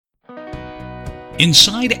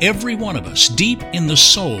Inside every one of us, deep in the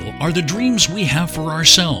soul, are the dreams we have for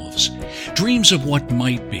ourselves. Dreams of what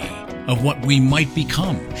might be, of what we might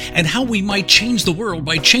become, and how we might change the world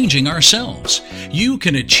by changing ourselves. You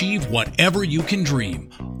can achieve whatever you can dream.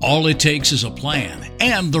 All it takes is a plan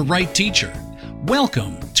and the right teacher.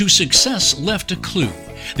 Welcome to Success Left a Clue,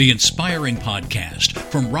 the inspiring podcast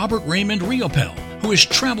from Robert Raymond Riopel, who has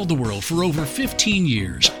traveled the world for over 15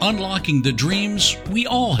 years, unlocking the dreams we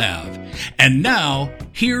all have. And now,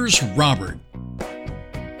 here's Robert.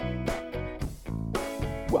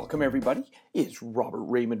 Welcome, everybody. It's Robert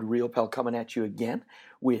Raymond Riopel coming at you again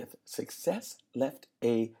with Success Left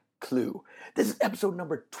a Clue. This is episode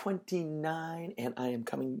number 29, and I am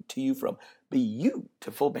coming to you from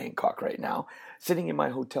beautiful Bangkok right now, sitting in my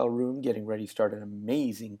hotel room, getting ready to start an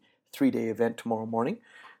amazing 3-day event tomorrow morning.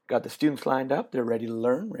 Got the students lined up. They're ready to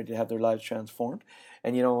learn, ready to have their lives transformed.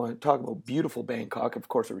 And, you know, talk about beautiful Bangkok. Of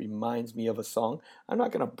course, it reminds me of a song. I'm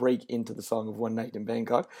not going to break into the song of One Night in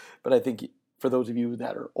Bangkok, but I think for those of you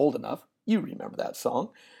that are old enough, you remember that song.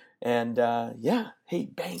 And, hey,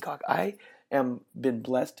 Bangkok. I am been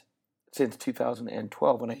blessed since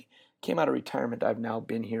 2012. When I came out of retirement, I've now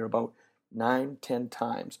been here about 9-10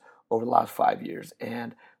 times over the last 5 years.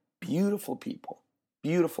 And beautiful people,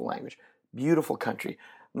 beautiful language, beautiful country.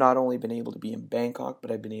 Not only been able to be in Bangkok, but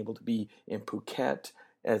I've been able to be in Phuket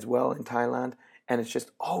as well, in Thailand. And it's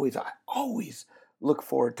just I always look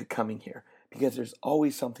forward to coming here because there's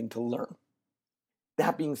always something to learn.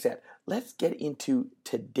 That being said, let's get into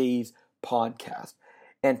today's podcast.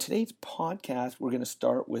 And today's podcast, we're going to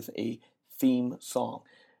start with a theme song.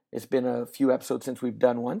 It's been a few episodes since we've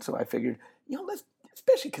done one, so I figured,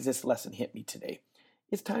 especially because this lesson hit me today,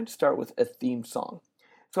 it's time to start with a theme song.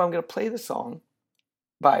 So I'm going to play the song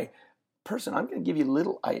by person. I'm going to give you a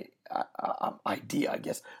little idea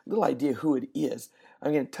who it is.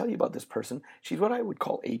 I'm going to tell you about this person. She's what I would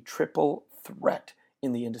call a triple threat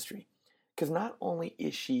in the industry. Because not only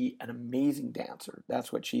is she an amazing dancer,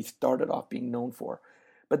 that's what she started off being known for,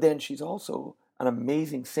 but then she's also an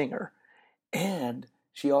amazing singer, and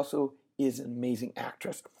she also is an amazing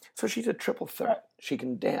actress. So she's a triple threat. She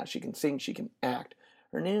can dance, she can sing, she can act.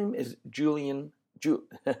 Her name is Julianne Hough.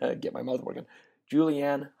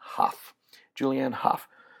 Julianne Hough.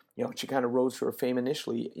 You know, she kind of rose to her fame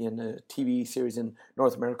initially in a TV series in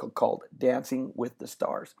North America called Dancing with the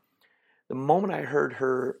Stars. The moment I heard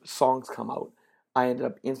her songs come out, I ended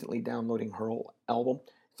up instantly downloading her whole album.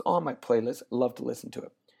 It's on my playlist. Love to listen to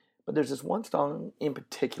it. But there's this one song in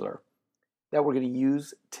particular that we're going to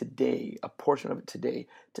use today, a portion of it today,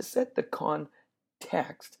 to set the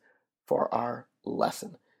context for our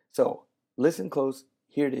lesson. So listen close.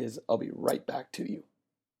 Here it is. I'll be right back to you.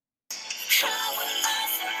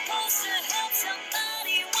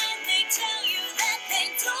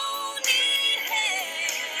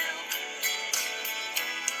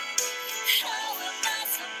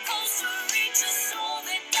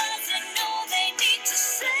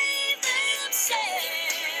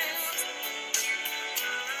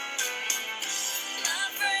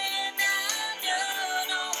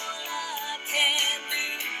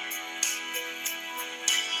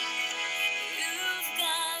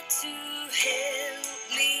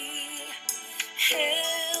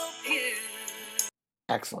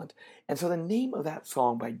 Excellent. And so the name of that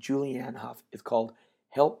song by Julianne Hough is called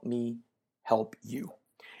Help Me Help You.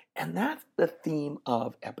 And that's the theme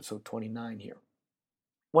of episode 29 here.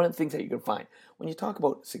 One of the things that you can find when you talk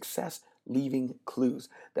about success leaving clues,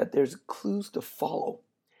 that there's clues to follow.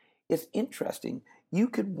 It's interesting. You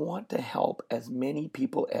could want to help as many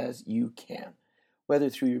people as you can, whether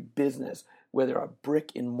through your business, whether a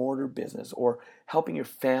brick and mortar business, or helping your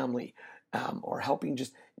family, or helping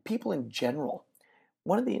just people in general.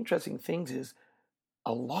 One of the interesting things is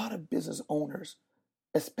a lot of business owners,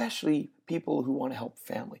 especially people who want to help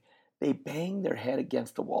family, they bang their head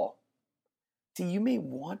against the wall. See, you may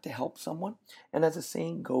want to help someone, and as the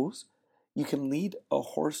saying goes, you can lead a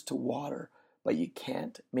horse to water, but you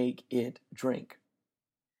can't make it drink.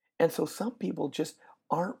 And so some people just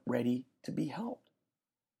aren't ready to be helped.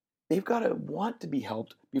 They've got to want to be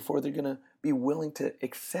helped before they're going to be willing to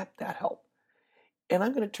accept that help. And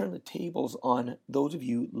I'm going to turn the tables on those of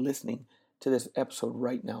you listening to this episode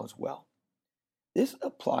right now as well. This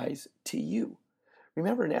applies to you.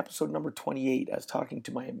 Remember in episode number 28, I was talking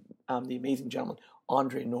to the amazing gentleman,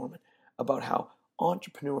 Andre Norman, about how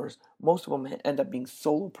entrepreneurs, most of them end up being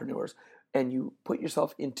solopreneurs, and you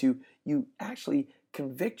actually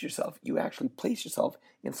convict yourself, you actually place yourself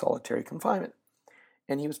in solitary confinement.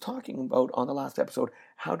 And he was talking about, on the last episode,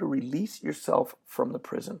 how to release yourself from the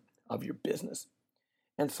prison of your business.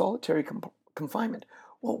 And solitary confinement,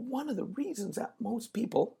 Well, one of the reasons that most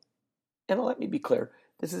people, and let me be clear,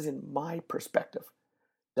 this is in my perspective,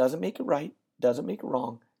 doesn't make it right, doesn't make it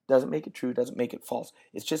wrong, doesn't make it true, doesn't make it false.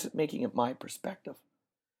 It's just making it my perspective.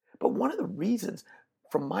 But one of the reasons,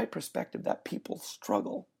 from my perspective, that people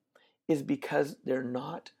struggle is because they're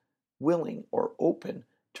not willing or open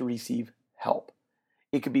to receive help.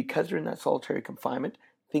 It could be because they're in that solitary confinement,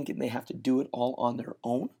 thinking they have to do it all on their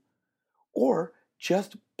own, or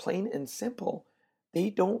just plain and simple, they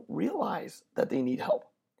don't realize that they need help.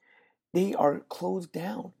 They are closed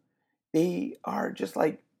down. They are just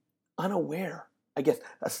like unaware, I guess,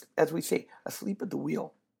 as we say, asleep at the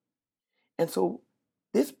wheel. And so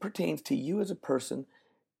this pertains to you as a person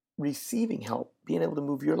receiving help, being able to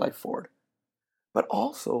move your life forward, but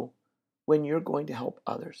also when you're going to help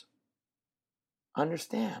others.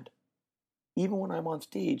 Understand, even when I'm on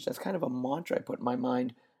stage, that's kind of a mantra I put in my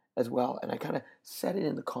mind as well, and I kind of set it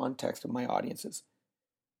in the context of my audiences.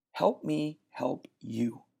 Help me help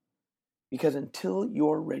you. Because until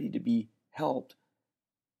you're ready to be helped,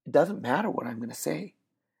 it doesn't matter what I'm going to say.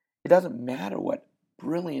 It doesn't matter what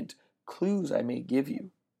brilliant clues I may give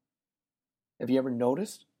you. Have you ever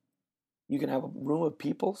noticed? You can have a room of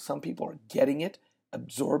people, some people are getting it,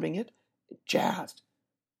 absorbing it, jazzed.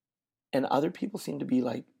 And other people seem to be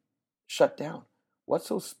like shut down. What's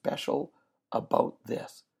so special about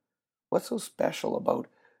this? What's so special about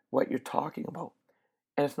what you're talking about?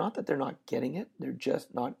 And it's not that they're not getting it, they're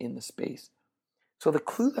just not in the space. So the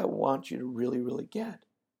clue that I want you to really, really get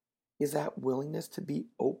is that willingness to be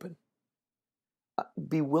open.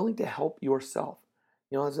 Be willing to help yourself.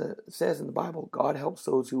 You know, as it says in the Bible, God helps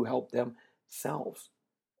those who help themselves.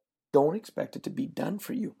 Don't expect it to be done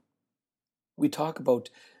for you. We talk about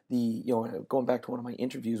going back to one of my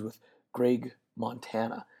interviews with Greg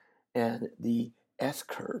Montana and the S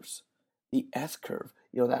curves. The S curve,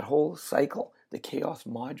 that whole cycle, the chaos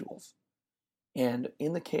modules. And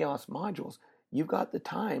in the chaos modules, you've got the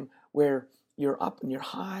time where you're up and you're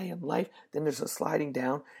high in life, then there's a sliding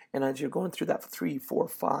down, and as you're going through that 3, 4,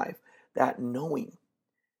 5, that knowing,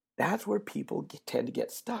 that's where people tend to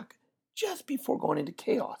get stuck just before going into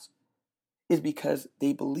chaos, is because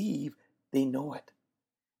they believe they know it.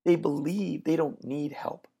 They believe they don't need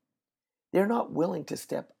help. They're not willing to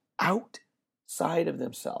step outside of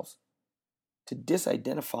themselves to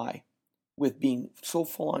disidentify with being so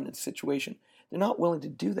full on in a situation. They're not willing to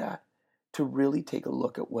do that to really take a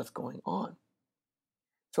look at what's going on.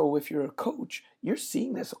 So if you're a coach, you're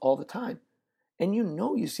seeing this all the time. And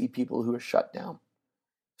you see people who are shut down.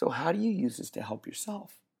 So how do you use this to help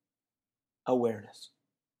yourself? Awareness.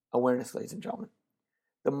 Awareness, ladies and gentlemen.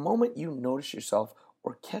 The moment you notice yourself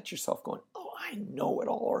or catch yourself going, oh, I know it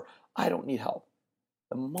all, or I don't need help.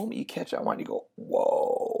 The moment you catch it, I want you to go,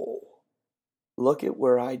 whoa, look at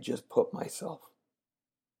where I just put myself.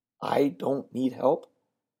 I don't need help.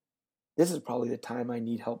 This is probably the time I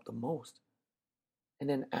need help the most. And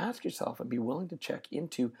then ask yourself and be willing to check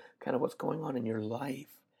into kind of what's going on in your life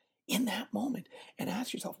in that moment. And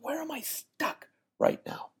ask yourself, where am I stuck right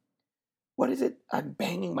now? What is it I'm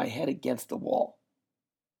banging my head against the wall?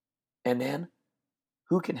 And then,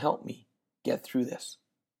 who can help me get through this?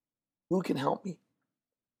 Who can help me?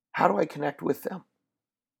 How do I connect with them?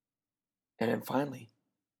 And then finally,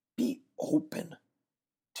 be open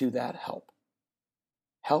to that help.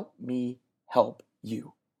 Help me help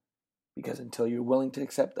you. Because until you're willing to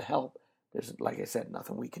accept the help, there's, like I said,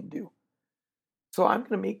 nothing we can do. So I'm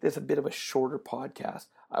going to make this a bit of a shorter podcast.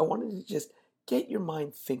 I wanted to just get your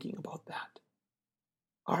mind thinking about that.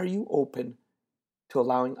 Are you open to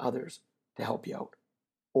allowing others to help you out?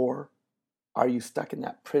 Or are you stuck in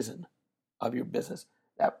that prison of your business,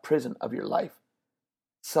 that prison of your life?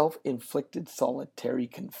 Self-inflicted solitary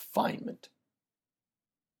confinement.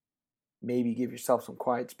 Maybe give yourself some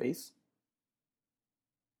quiet space.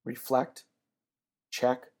 Reflect.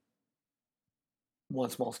 Check. One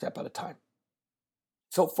small step at a time.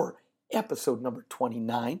 So for episode number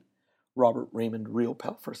 29, Robert Raymond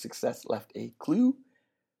Riopel for Success Left a Clue.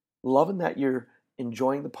 Loving that you're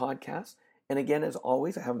enjoying the podcast. And again, as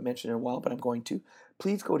always, I haven't mentioned it in a while, but I'm going to.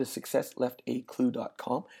 Please go to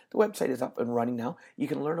successleftaclue.com. The website is up and running now. You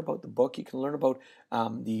can learn about the book. You can learn about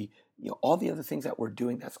all the other things that we're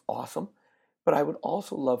doing. That's awesome. But I would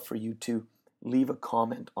also love for you to leave a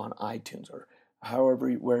comment on iTunes or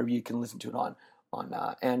wherever you can listen to it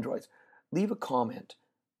on Androids. Leave a comment.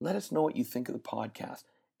 Let us know what you think of the podcast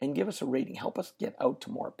and give us a rating. Help us get out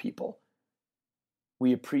to more people.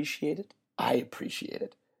 We appreciate it. I appreciate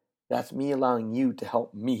it. That's me allowing you to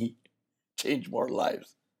help me change more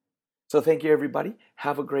lives. So thank you, everybody.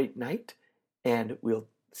 Have a great night, and we'll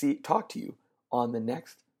talk to you on the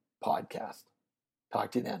next podcast.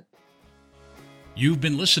 Talk to you then. You've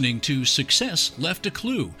been listening to Success Left a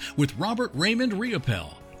Clue with Robert Raymond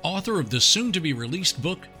Riopel, author of the soon-to-be-released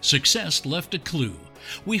book, Success Left a Clue.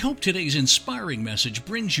 We hope today's inspiring message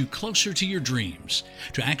brings you closer to your dreams.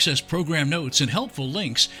 To access program notes and helpful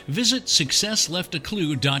links, visit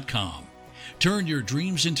successleftaclue.com. Turn your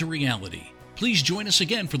dreams into reality. Please join us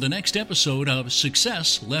again for the next episode of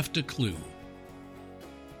Success Left a Clue.